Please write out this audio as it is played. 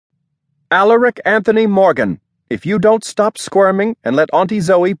Alaric Anthony Morgan, if you don't stop squirming and let Auntie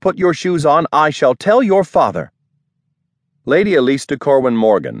Zoe put your shoes on, I shall tell your father." Lady Elise de Corwin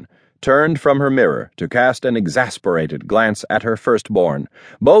Morgan turned from her mirror to cast an exasperated glance at her firstborn,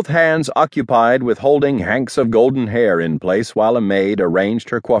 both hands occupied with holding hanks of golden hair in place while a maid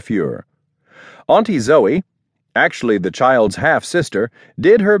arranged her coiffure. Auntie Zoe, actually the child's half-sister,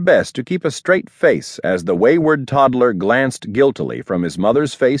 did her best to keep a straight face as the wayward toddler glanced guiltily from his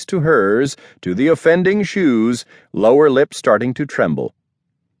mother's face to hers, to the offending shoes, lower lip starting to tremble.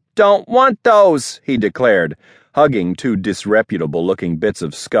 "Don't want those," he declared, hugging two disreputable-looking bits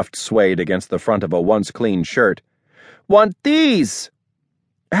of scuffed suede against the front of a once-clean shirt. "Want these."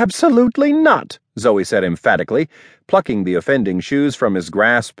 "Absolutely not," Zoe said emphatically, plucking the offending shoes from his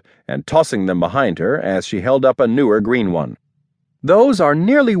grasp and tossing them behind her as she held up a newer green one. "Those are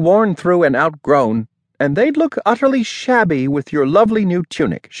nearly worn through and outgrown, and they'd look utterly shabby with your lovely new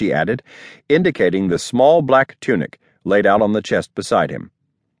tunic," she added, indicating the small black tunic laid out on the chest beside him.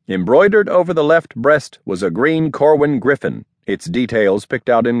 Embroidered over the left breast was a green Corwin griffin, its details picked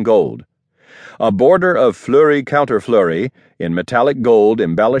out in gold. A border of fleury-counterfleury in metallic gold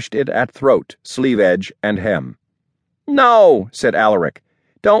embellished it at throat, sleeve edge, and hem. "No," said Alaric.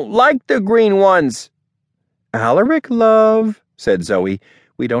 "Don't like the green ones." "Alaric, love," said Zoe,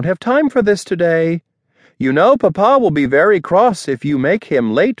 "we don't have time for this today. You know Papa will be very cross if you make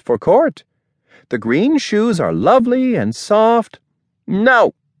him late for court. The green shoes are lovely and soft."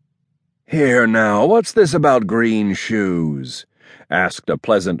 "No." "Here now, what's this about green shoes?" asked a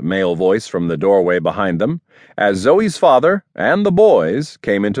pleasant male voice from the doorway behind them, as Zoe's father and the boys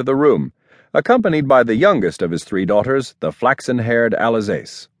came into the room, accompanied by the youngest of his three daughters, the flaxen-haired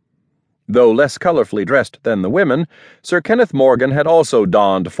Alizace. Though less colorfully dressed than the women, Sir Kenneth Morgan had also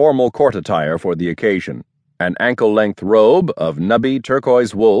donned formal court attire for the occasion, an ankle-length robe of nubby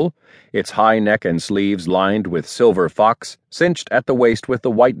turquoise wool, its high neck and sleeves lined with silver fox, cinched at the waist with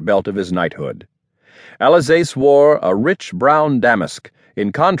the white belt of his knighthood. Alizace wore a rich brown damask,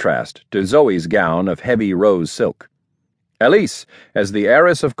 in contrast to Zoe's gown of heavy rose silk. Elise, as the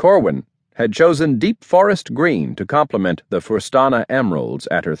heiress of Corwin, had chosen deep forest green to complement the fustana emeralds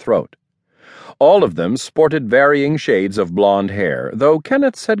at her throat. All of them sported varying shades of blonde hair, though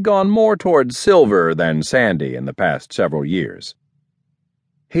Kenneth's had gone more toward silver than sandy in the past several years.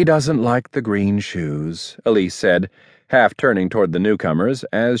 "He doesn't like the green shoes," Elise said, half turning toward the newcomers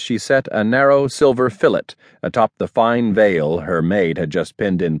as she set a narrow silver fillet atop the fine veil her maid had just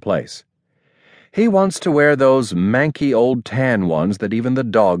pinned in place. "He wants to wear those manky old tan ones that even the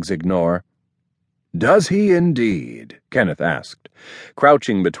dogs ignore." "Does he indeed?" Kenneth asked,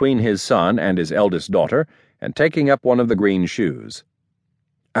 crouching between his son and his eldest daughter and taking up one of the green shoes.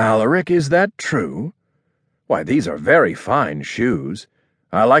 "Alaric, is that true? Why, these are very fine shoes.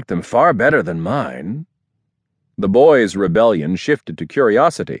 I like them far better than mine." The boy's rebellion shifted to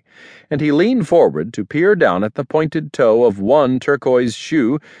curiosity, and he leaned forward to peer down at the pointed toe of one turquoise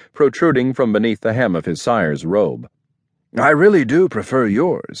shoe protruding from beneath the hem of his sire's robe. "I really do prefer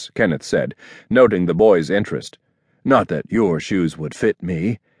yours," Kenneth said, noting the boy's interest. "Not that your shoes would fit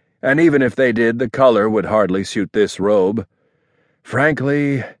me, and even if they did, the color would hardly suit this robe.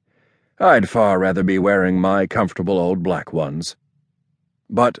 Frankly, I'd far rather be wearing my comfortable old black ones.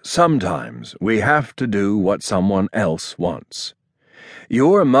 But sometimes we have to do what someone else wants.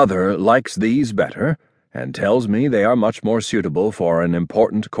 Your mother likes these better, and tells me they are much more suitable for an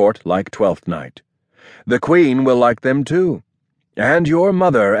important court like Twelfth Night. The Queen will like them too, and your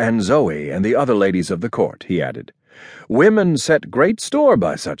mother and Zoe and the other ladies of the court," he added. "Women set great store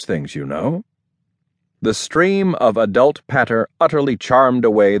by such things, you know." The stream of adult patter utterly charmed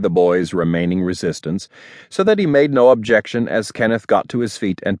away the boy's remaining resistance, so that he made no objection as Kenneth got to his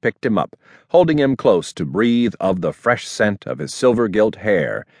feet and picked him up, holding him close to breathe of the fresh scent of his silver-gilt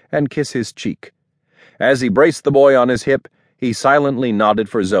hair and kiss his cheek. As he braced the boy on his hip, he silently nodded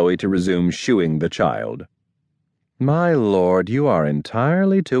for Zoe to resume shoeing the child. "My lord, you are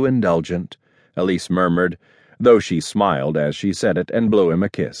entirely too indulgent," Elise murmured, though she smiled as she said it and blew him a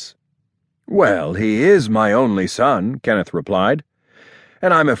kiss. "Well, he is my only son," Kenneth replied.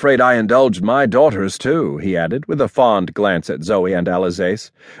 "And I'm afraid I indulged my daughters too," he added, with a fond glance at Zoe and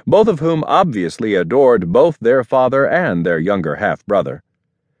Alizace, both of whom obviously adored both their father and their younger half-brother.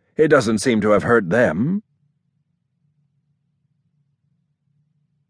 "It doesn't seem to have hurt them."